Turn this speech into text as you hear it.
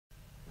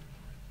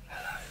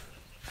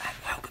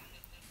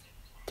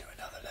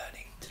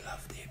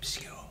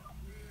obscure.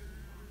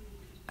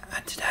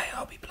 And today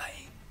I'll be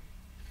playing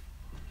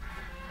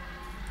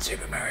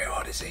Super Mario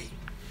Odyssey.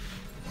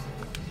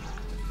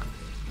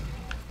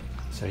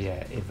 So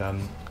yeah, if I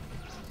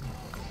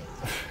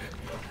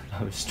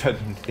was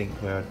struggling to think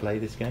where I'd play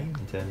this game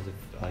in terms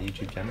of our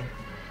YouTube channel.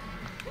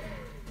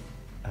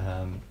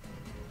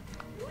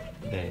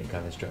 Then it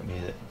kind of struck me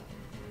that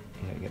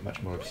you don't get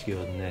much more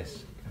obscure than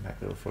this. Come back,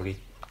 little froggy.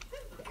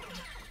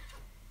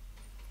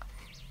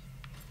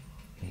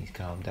 He's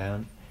calmed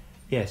down.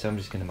 Yeah, so I'm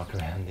just going to muck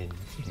around in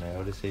Super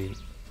Mario Odyssey.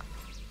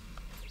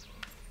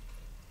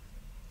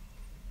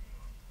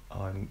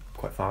 I'm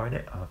quite far in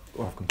it,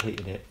 I've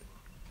completed it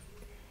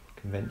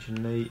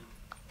conventionally.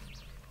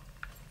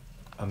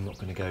 I'm not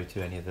going to go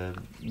to any of the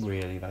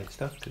really late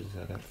stuff because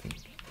I don't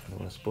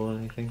want to spoil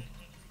anything.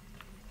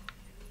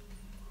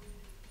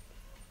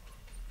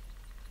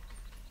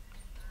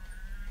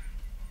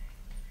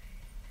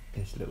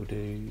 This little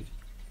dude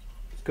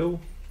is cool.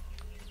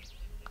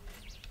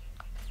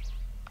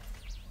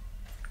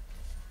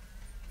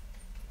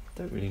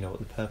 Don't really know what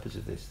the purpose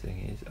of this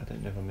thing is. I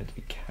don't know if I'm meant to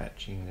be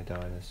catching the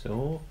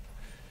dinosaur.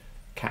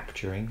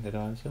 Capturing the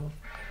dinosaur,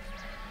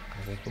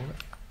 as they call it.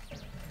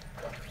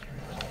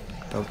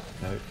 Oh,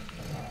 no.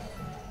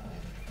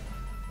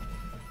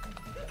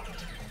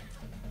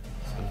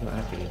 He's not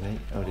happy with me.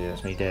 Oh dear,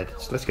 that's me dead.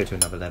 So let's go to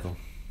another level.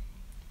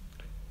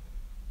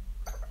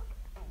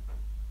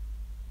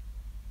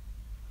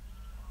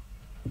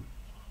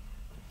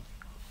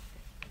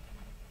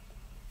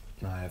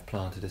 I have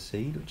planted a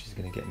seed, which is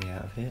going to get me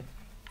out of here.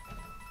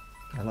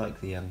 I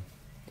like the sort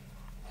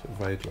of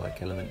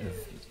roguelike element of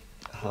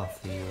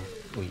half the,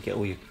 well, you get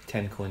all your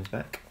 10 coins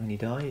back when you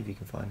die, if you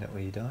can find out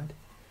where you died.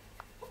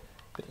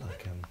 A bit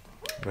like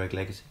Rogue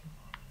Legacy.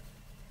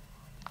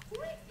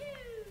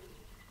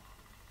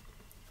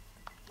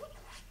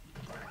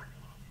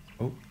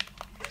 Oh,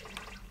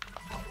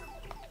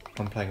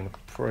 I'm playing on a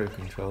Pro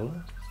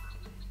controller.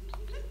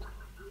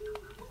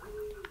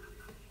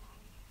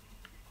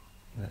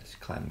 Let's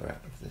clamber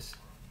out of this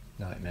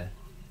nightmare.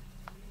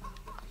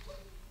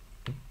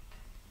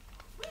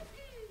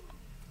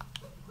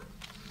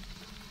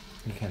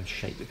 You can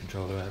shake the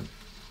controller out and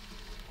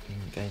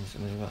gain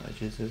some of the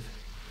advantages of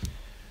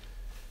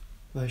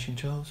motion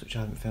controls, which I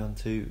haven't found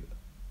too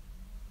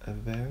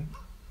overbearing.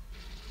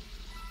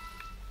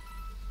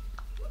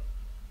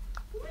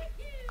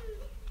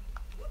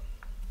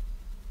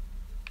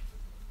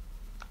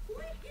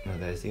 Well,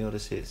 there's the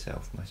Odyssey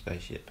itself, my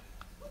spaceship.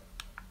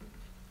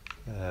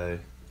 So,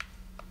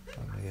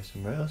 I'm going to go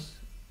somewhere else.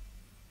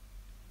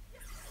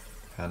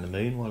 Found the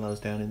moon while I was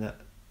down in that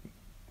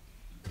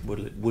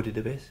wooded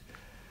abyss.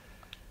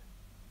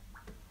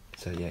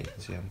 So yeah, you can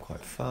see I'm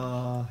quite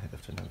far. Head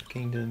off to another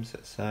kingdom,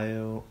 set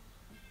sail.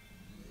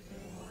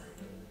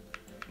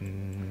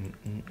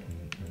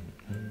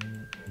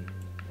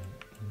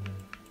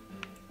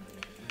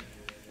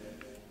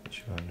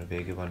 Which one would be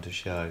a good one to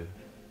show?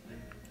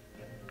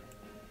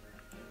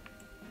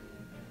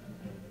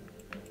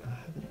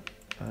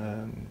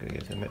 I'm going to go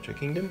to the Metro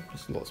Kingdom.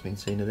 There's lots been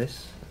seen of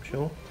this, I'm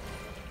sure.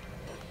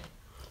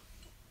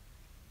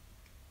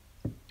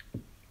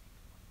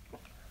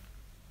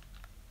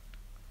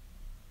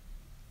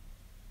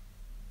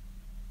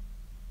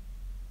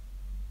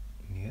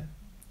 Yeah,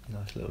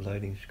 nice little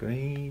loading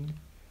screen.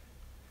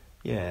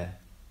 Yeah,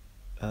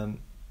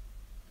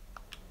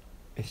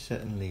 it's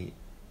certainly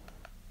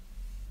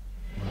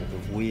one of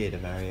the weirder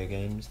Mario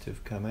games to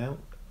have come out,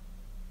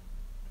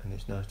 and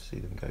it's nice to see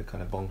them go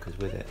kind of bonkers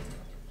with it,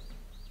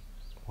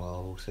 while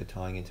also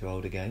tying into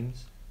older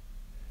games.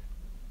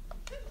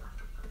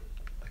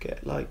 I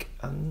get like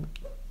kind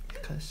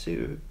of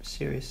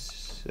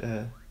serious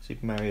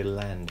Super Mario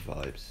Land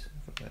vibes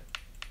from it.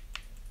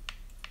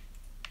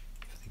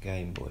 For the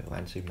Game Boy,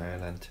 and Super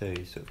Mario Land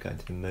 2, sort of going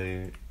to the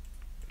moon.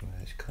 Well,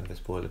 it's kind of a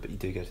spoiler, but you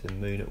do go to the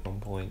moon at one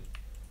point.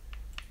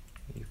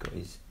 You've got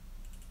his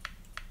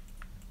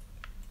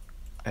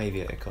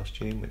aviator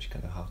costume, which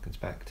kind of harkens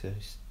back to,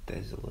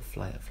 there's all the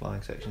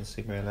flying sections of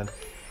Super Mario Land.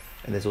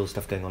 And there's all the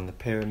stuff going on in the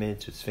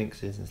pyramids with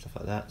sphinxes and stuff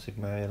like that,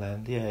 Super Mario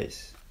Land. Yeah, I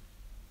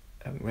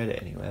haven't read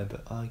it anywhere,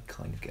 but I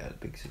kind of get a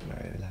big Super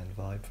Mario Land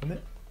vibe from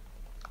it,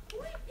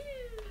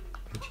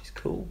 which is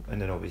cool.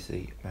 And then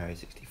obviously Mario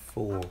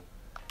 64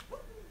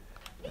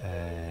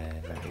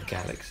 and Mario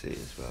Galaxy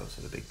as well,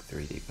 so the big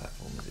 3D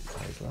platformers it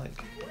plays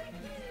like.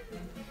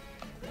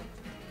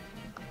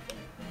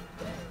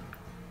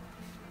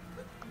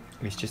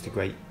 It's just a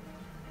great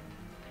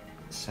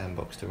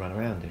sandbox to run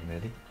around in,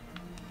 really.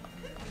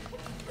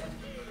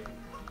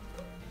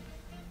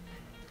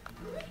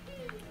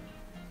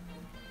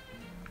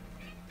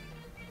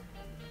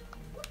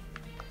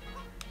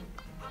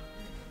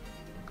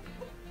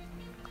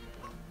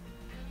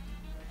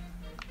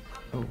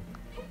 Oh,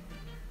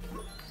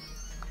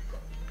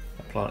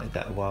 I planted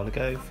that a while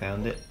ago,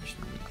 found it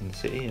in the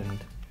city, and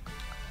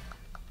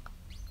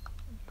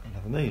got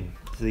another moon.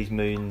 So these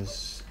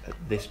moons at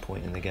this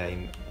point in the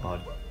game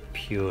are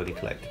purely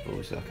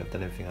collectibles. Like, I've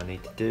done everything I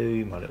need to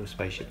do, my little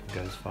spaceship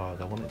can go as far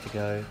as I want it to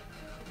go.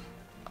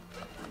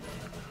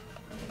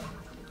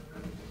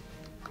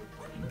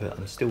 but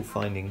I'm still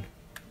finding,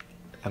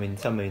 I mean,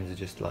 some moons are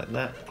just like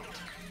that,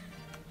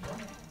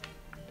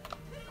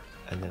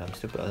 and then I'm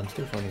still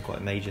finding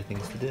quite major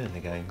things to do in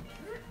the game,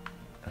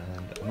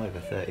 and I'm over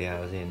 30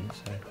 hours in,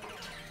 so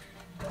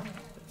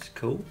it's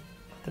cool.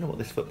 I don't know what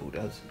this football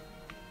does,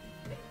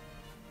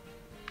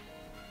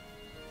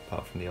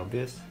 apart from the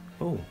obvious.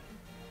 Oh,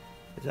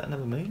 is that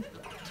another moon?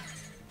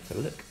 Let's have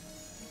a look.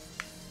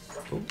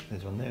 Oh,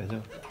 there's one there as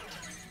well.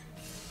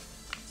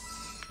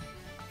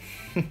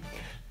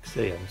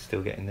 See, I'm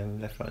still getting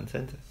them left, right and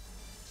centre.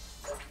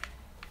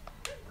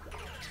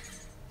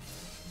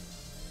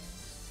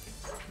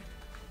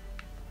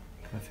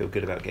 I feel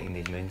good about getting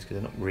these moons because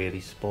they're not really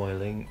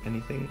spoiling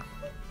anything.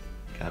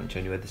 Can't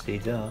show you where the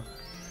seeds are.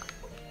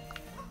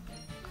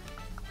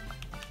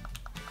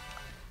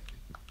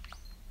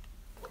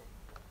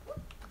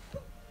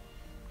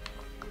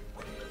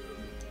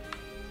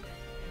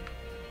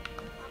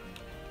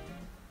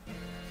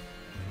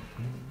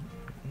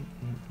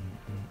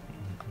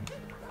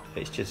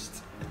 It's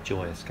just a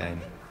joyous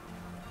game.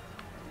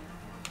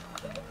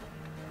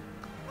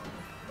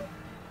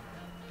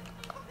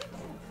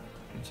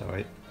 I'm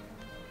sorry.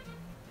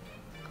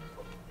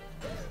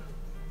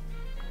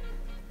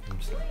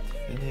 I'm set to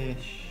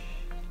finish.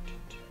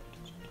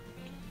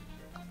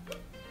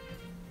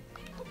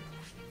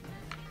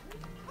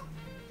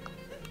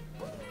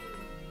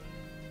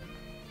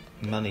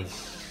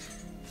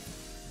 Money's...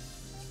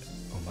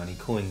 or money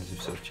coins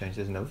have sort of changed.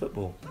 There's no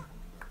football.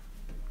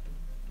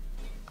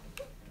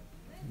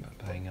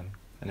 Playing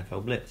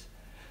NFL Blitz.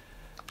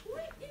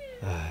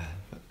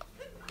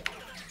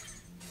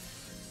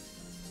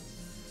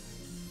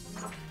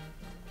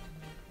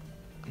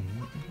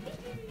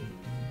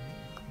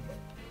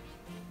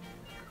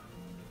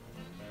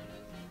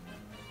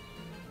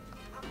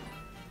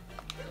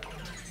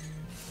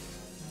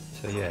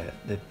 So yeah,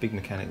 the big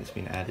mechanic that's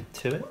been added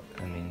to it,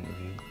 I mean, if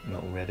you've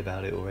not read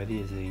about it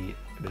already, is the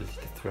ability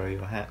to throw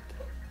your hat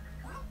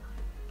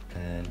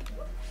and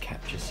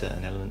capture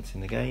certain elements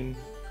in the game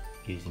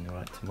using the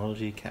right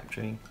etymology,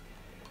 capturing.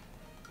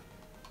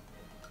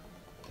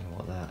 I don't know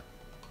what that.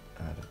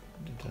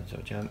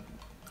 Sort of jump.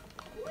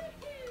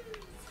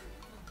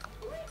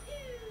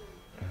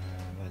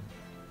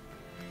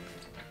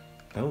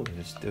 Oh,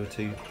 there's still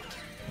two.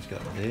 Let's go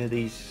up there.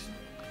 These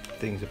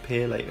things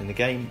appear later in the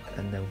game,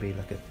 and there'll be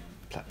like a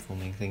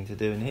platforming thing to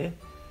do in here.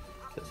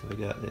 So let's have a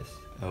go at this.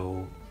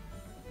 Oh,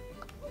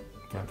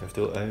 Grand Theft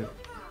Auto.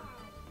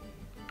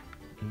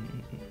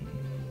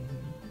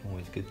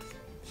 Always good to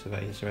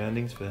survey your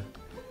surroundings for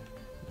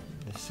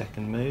the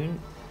second moon.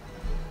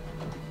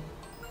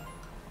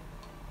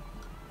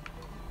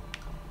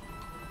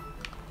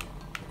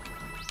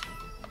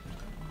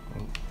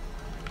 Oh.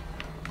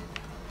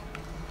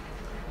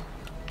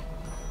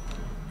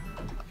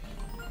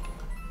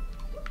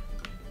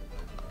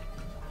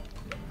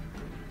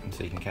 And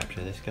so you can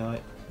capture this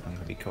guy. I'm going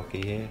to be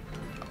cocky here.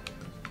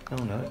 Oh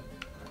no.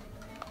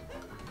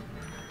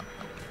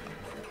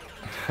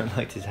 I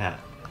liked his hat.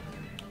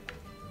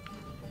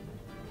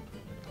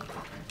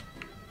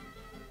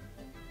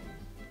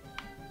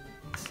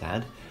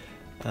 Sad.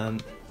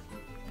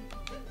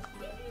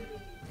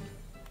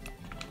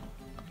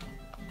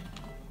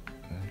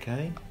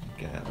 Okay,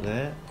 get out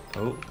there.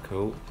 Oh,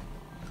 cool.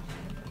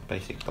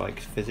 Basic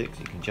bikes physics,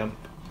 you can jump.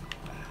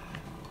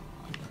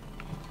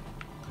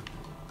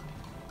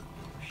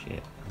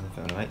 Shit, I don't know if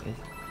I'm gonna make this.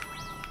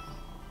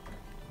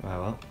 Oh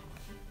well.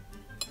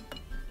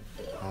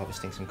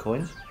 Harvesting some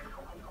coins.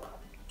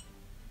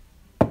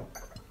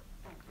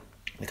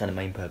 The kind of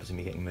main purpose of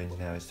me getting moons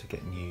now is to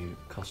get new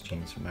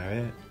costumes for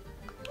Mario.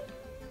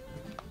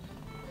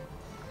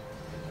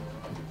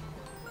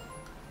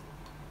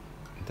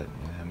 I don't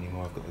know how many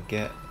more I've got to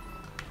get.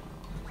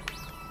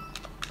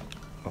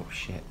 Oh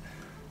shit.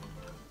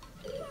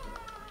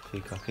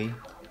 Too cocky.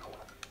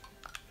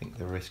 I think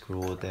the risk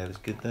reward there was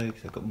good though,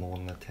 because I've got more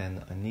than the 10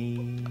 that I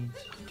need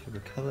to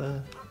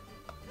recover.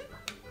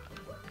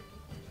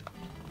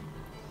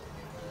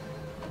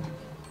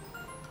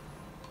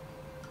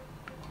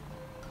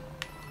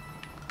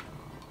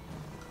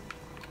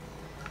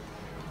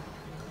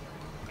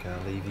 Okay,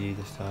 I'll leave you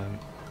this time,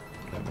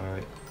 don't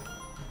worry.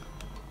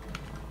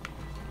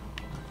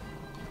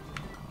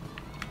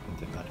 I'm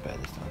doing much better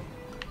this time.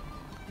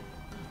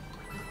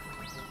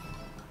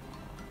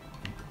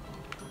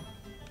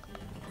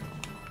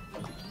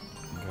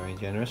 Very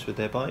generous with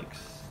their bikes.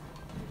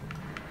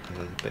 I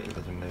bet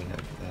there's a moon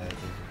over there.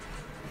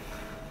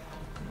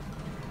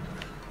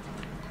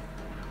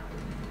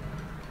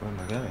 Where am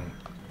I going?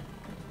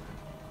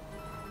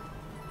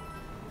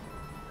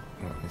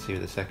 Well, I can see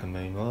where the second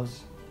moon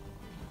was.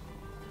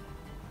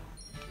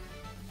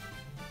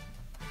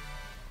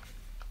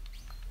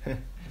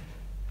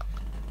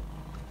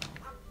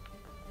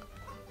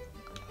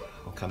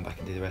 I'll come back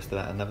and do the rest of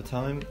that another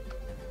time.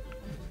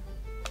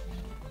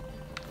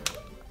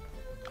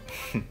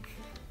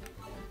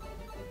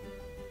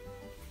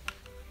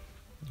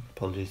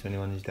 Apologies to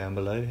anyone who's down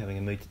below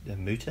having a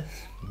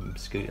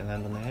scooter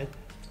land on their head.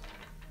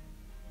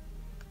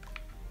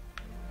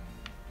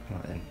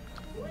 Right then.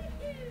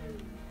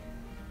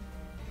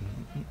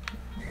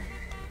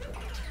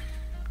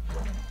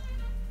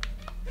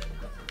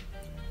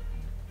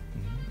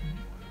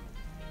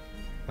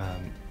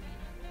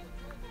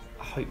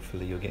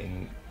 hopefully you're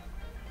getting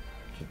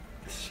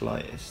the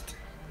slightest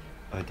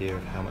idea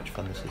of how much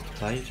fun this is to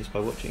play just by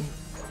watching.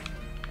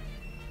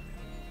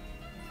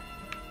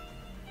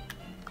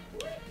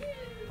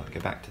 Might go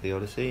back to the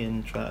Odyssey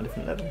and try out a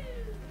different level.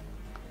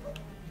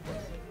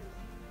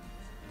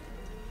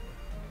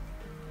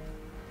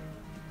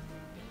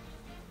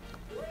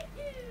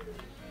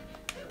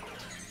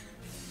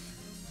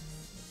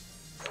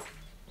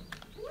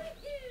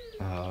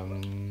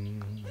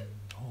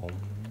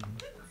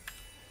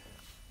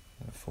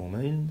 Full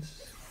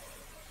moons.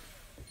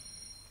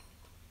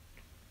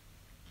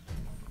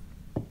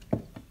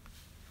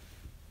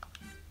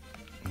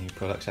 New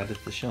products added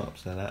to the shop,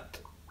 so that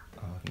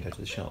I can go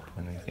to the shop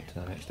when we get to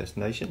our next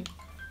destination.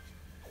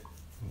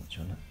 Which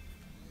one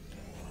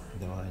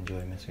do I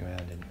enjoy messing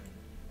around in?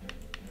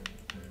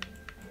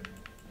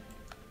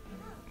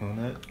 Oh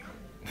no.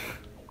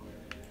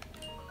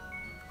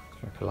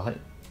 Strike a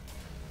light.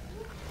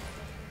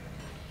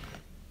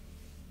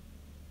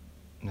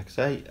 Like I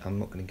say, I'm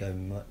not going to go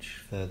much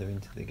further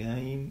into the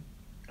game.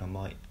 I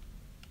might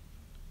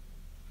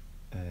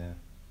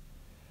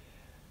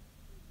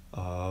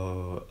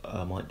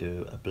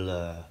do a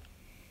blur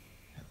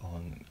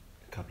on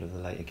a couple of the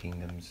later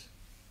kingdoms,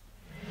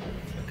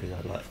 because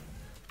I'd like,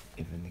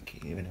 even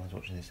if anyone's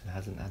watching this and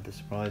hasn't had the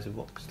surprise of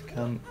what's to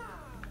come,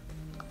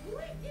 I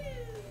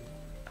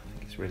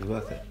think it's really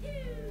worth it.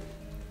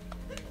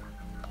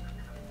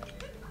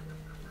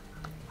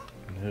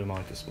 And who am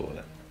I to spoil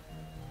it?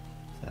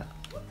 That.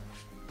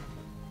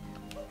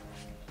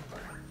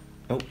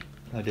 Oh,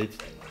 I did.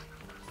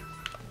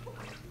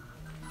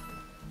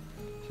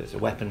 So it's a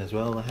weapon as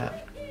well, the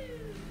hat,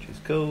 which is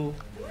cool.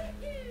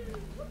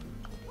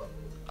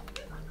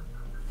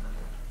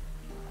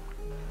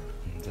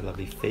 And there's a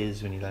lovely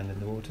fizz when you land in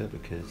the water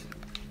because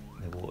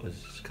the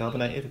water's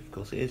carbonated, of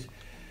course it is.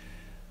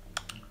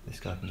 This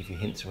guy can give you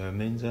hints of where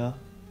moons are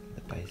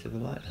at the base of the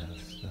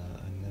lighthouse,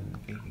 and then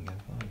we can go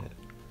find it.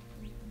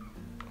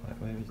 Right,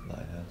 where is the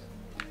lighthouse?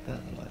 Is that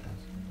the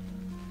lighthouse?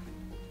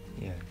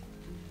 Yeah.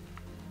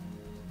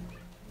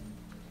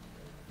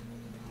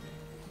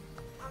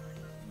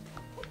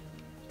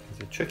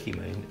 There's a tricky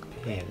moon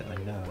here that I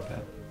know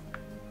about,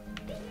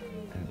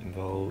 and it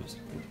involves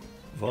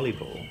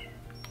volleyball.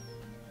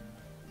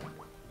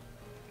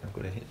 I've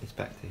got to hit this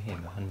back to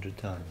him 100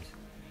 times.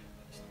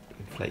 It's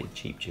inflated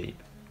cheap.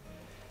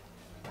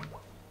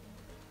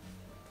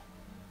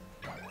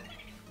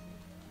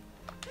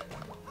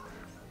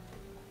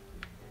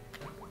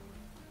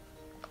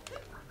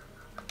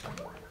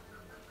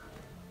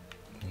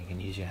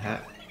 Use your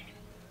hat.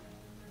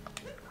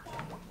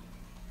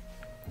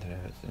 I don't know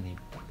if it's any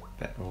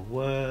better or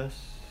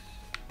worse.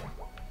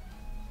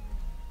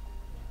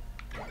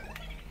 I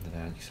don't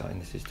know how exciting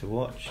this is to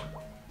watch.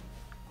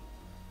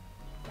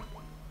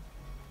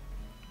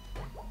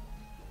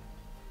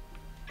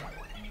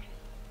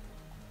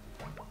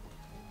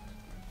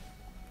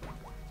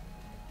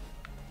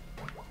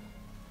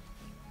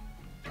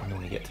 I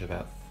normally get to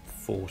about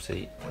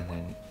 40 and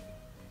then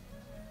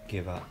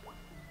give up.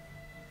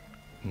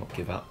 Not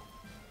give up.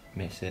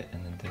 Miss it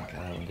and then think,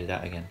 oh, I'll do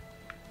that again.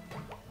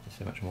 There's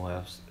so much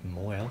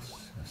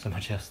so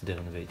much else to do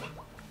on the beach.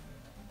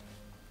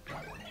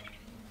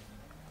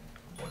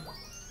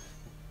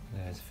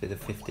 There's for the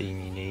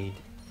 15 you need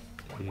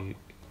to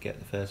get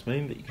the first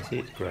moon, but you can see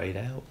it's greyed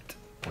out.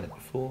 Done it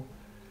before.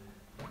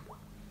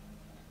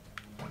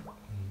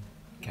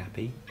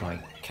 Cappy, my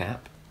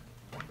cap,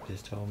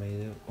 just told me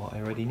that what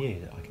I already knew,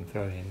 that I can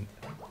throw him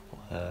or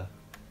her,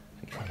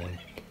 I think it's him,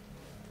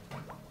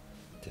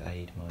 to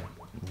aid my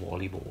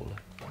volleyball.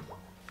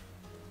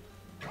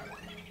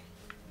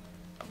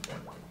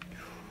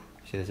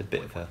 See, there's a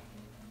bit of a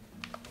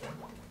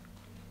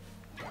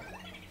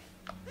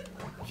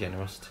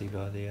generosity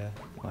by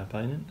my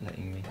opponent,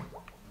 letting me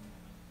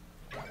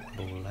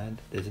ball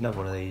land. There's another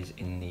one of these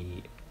in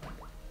the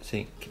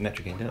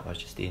Metro Kingdom I was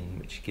just in,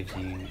 which gives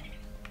you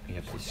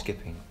have this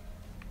skipping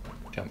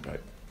jump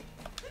rope.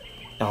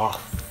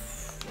 Oh,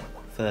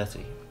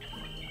 30.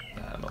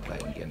 Nah, I'm not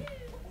playing again.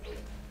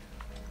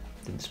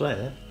 Didn't swear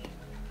there.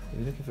 If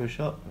you're looking for a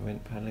shop, I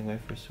went paddling away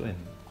for a swim.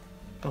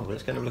 Oh,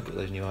 let's go and look at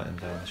those new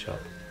items out in the shop.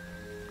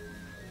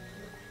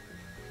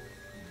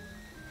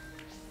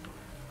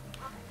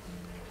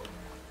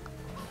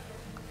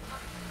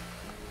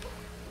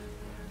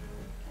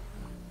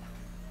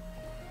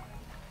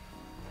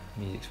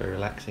 Music's very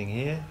relaxing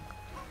here.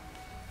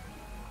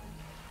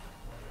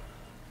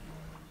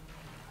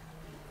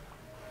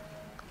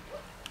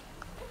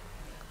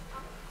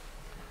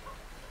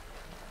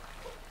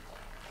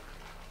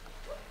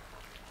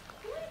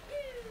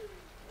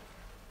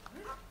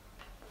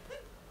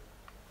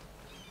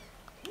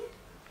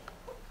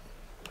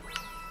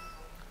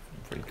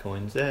 Free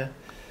coins there.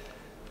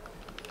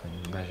 I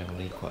imagine I'll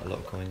need quite a lot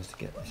of coins to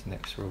get this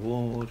next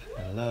reward.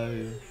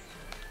 Hello.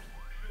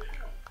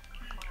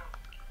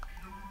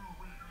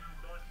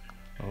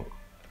 Oh,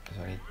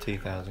 there's only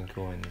 2,000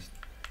 coins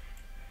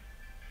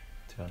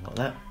to unlock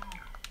that.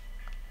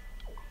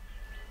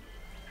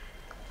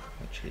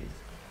 Actually, it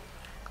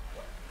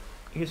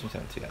gives me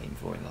something to aim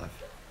for in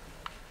life.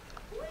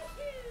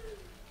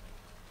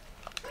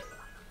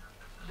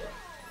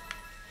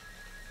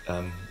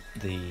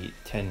 the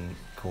 10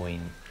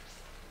 coin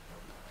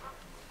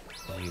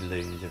you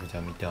lose every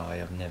time you die.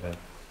 I've never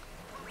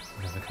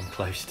come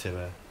close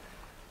to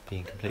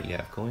being completely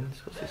out of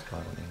coins. What's this guy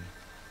wanting?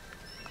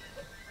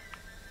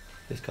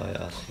 This guy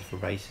asks you for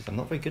races. I'm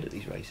not very good at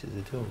these races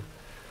at all.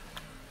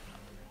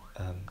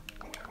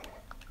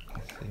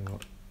 Let's see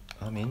what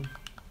I'm in.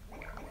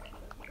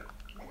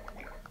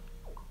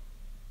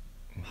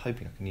 I'm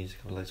hoping I can use a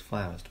couple of those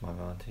flowers to my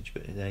advantage,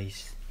 but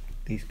these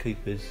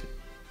Koopas.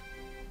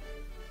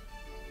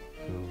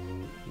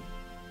 Ooh,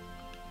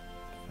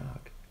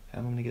 fuck! How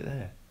am I going to get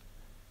there?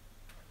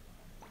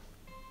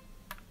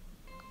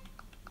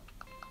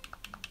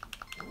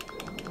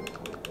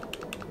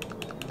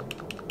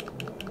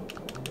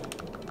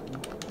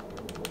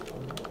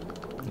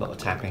 A lot of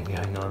tapping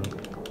going on.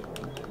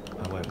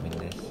 I won't win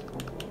this.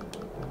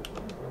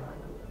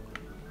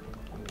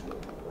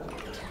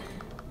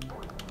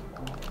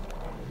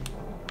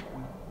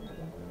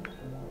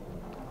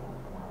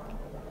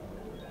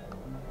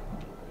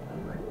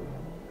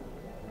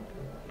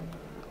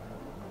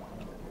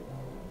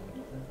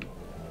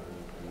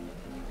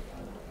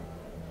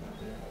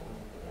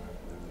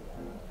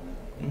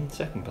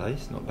 Second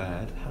place, not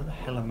bad. How the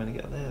hell am I going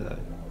to get there though?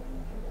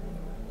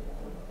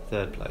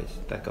 Third place.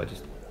 That guy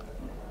just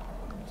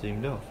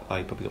zoomed off. Oh,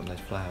 he probably got those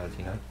flowers,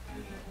 you know.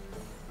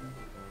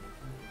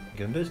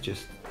 Goomba's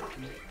just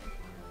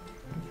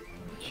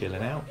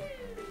chilling out.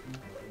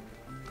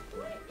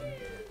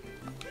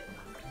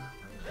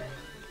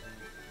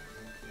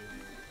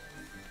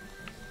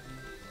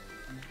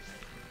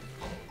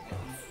 Oh,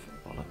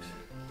 bollocks.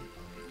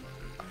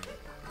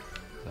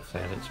 I've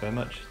failed it so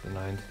much than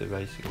I entered the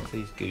race against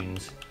these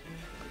goons.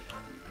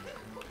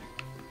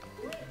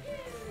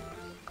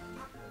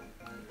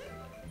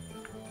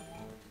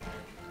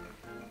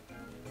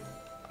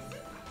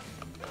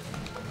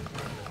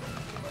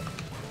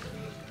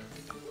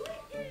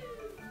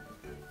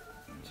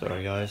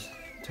 Sorry guys,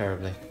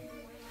 terribly.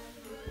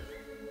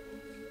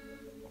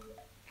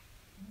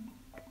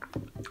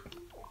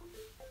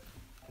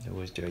 They're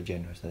always very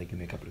generous, they give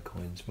me a couple of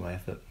coins for my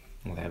effort.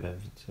 Well, they have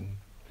some.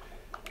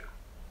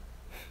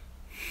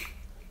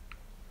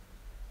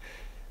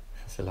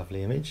 That's a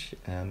lovely image.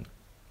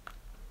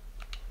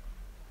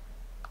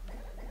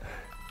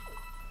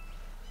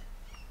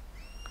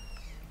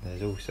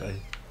 There's also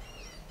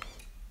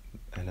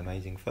an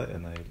amazing photo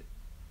mode,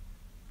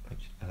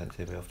 which I don't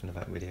say very often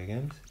about video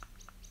games.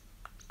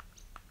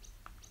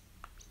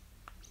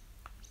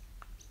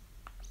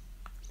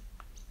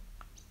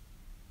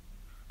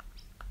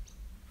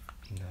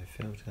 No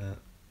filter.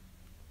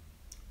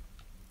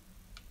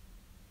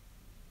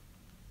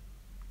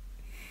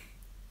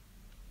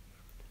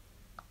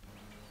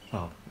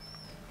 Oh.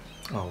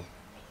 Oh.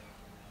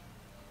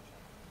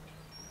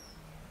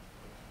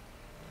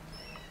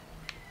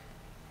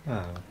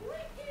 Oh.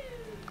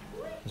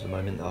 There's a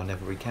moment that I'll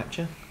never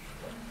recapture.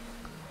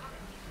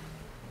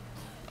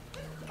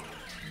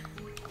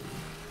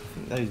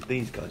 I think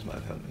these guys might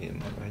have helped me in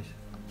my race.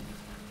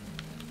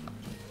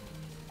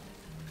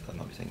 There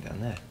might be something down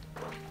there. I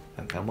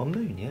haven't found one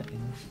moon yet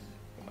in this.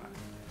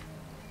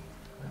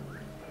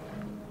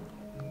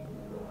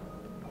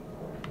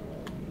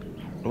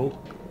 Oh.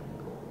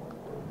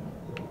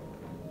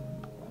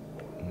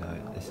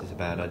 No, this is a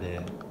bad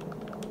idea.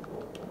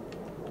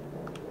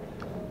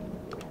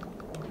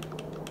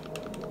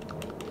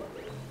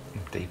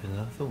 Deeper than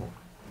I thought.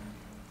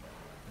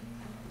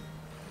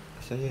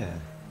 So yeah.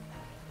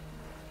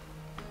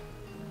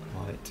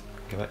 Might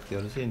go back to the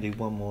Odyssey and do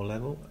one more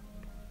level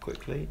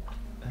quickly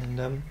and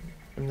then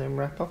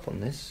wrap up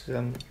on this. I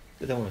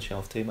don't want to show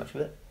off too much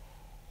of it.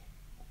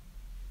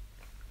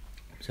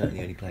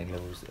 Certainly only playing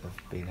levels that have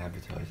been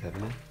advertised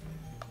heavily.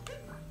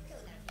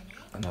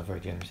 And I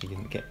very generously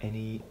didn't get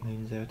any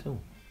moons there at all.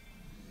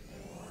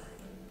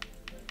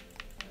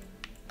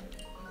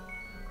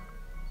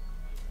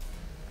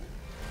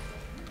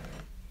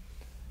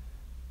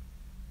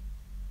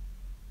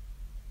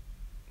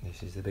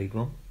 This is the big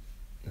one,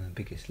 the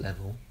biggest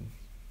level.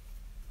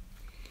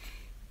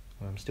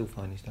 Well, I'm still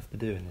finding stuff to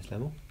do in this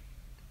level,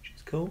 which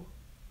is cool.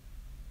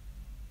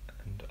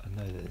 And I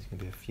know that there's going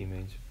to be a few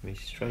moons for me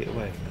straight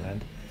away from the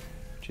land,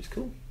 which is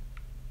cool.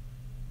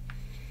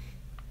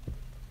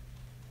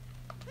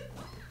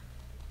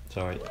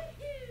 Sorry.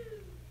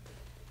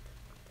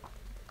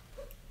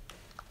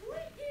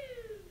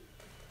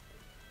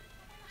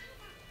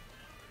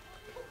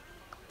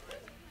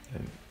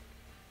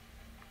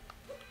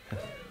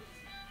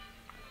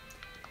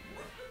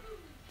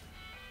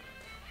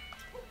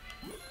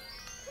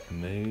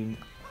 Moon.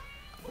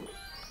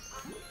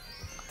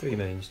 3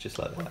 moons, just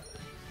like that.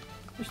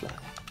 Just like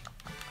that.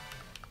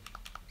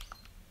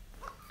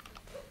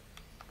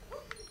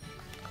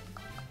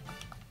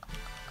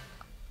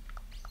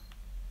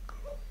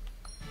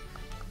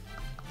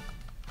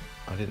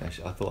 I didn't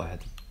actually, I thought I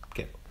had to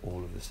get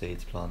all of the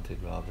seeds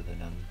planted rather than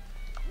what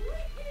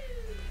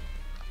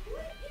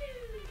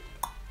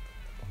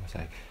am I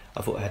saying?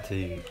 I thought I had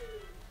to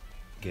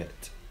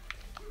get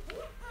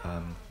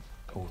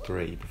all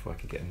 3 before I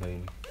could get a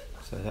moon.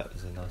 So that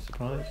was a nice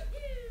surprise.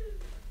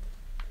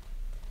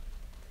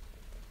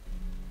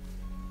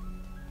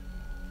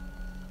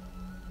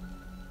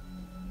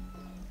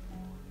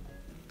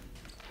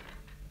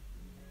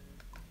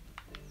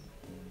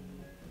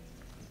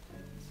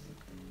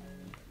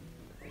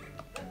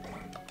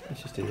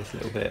 let's just do this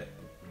little bit,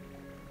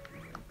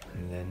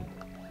 and then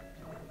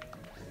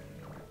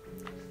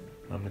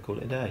I'm going to call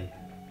it a day.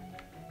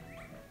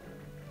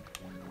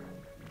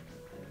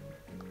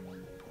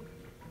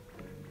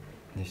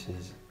 This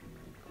is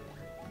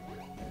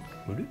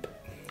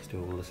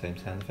still all the same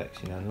sound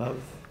effects you know and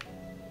love.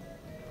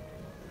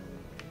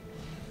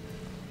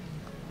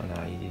 I know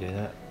how you do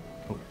that.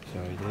 Oh,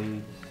 sorry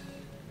dudes.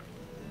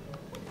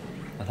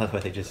 I love the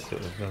way they just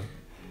sort of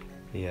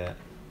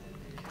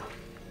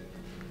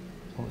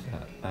what was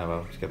that? Oh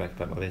well, just go back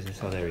about my business.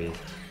 Oh, there he is.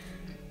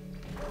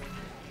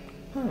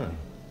 Huh.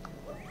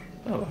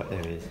 Oh right,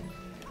 there he is.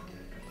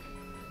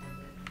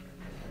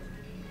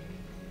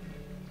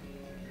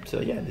 So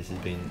yeah, this has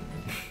been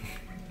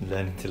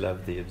learning to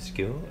love the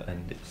obscure,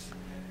 and it's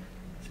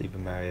Super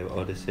Mario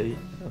Odyssey.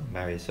 Oh,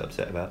 Mario's so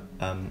upset about.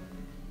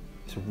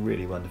 It's a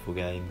really wonderful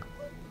game.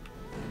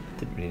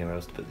 Didn't really know where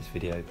else to put this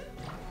video.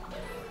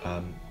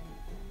 Like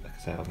I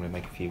say, I'm going to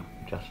make a few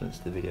adjustments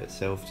to the video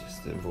itself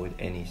just to avoid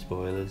any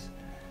spoilers.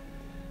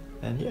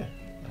 And yeah,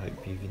 I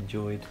hope you've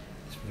enjoyed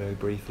this very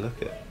brief look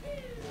at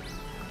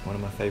one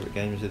of my favourite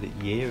games of the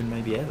year and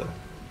maybe ever.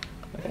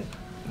 Okay,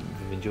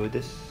 if you've enjoyed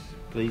this,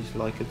 please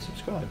like and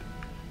subscribe.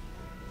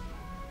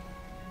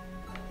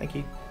 Thank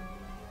you.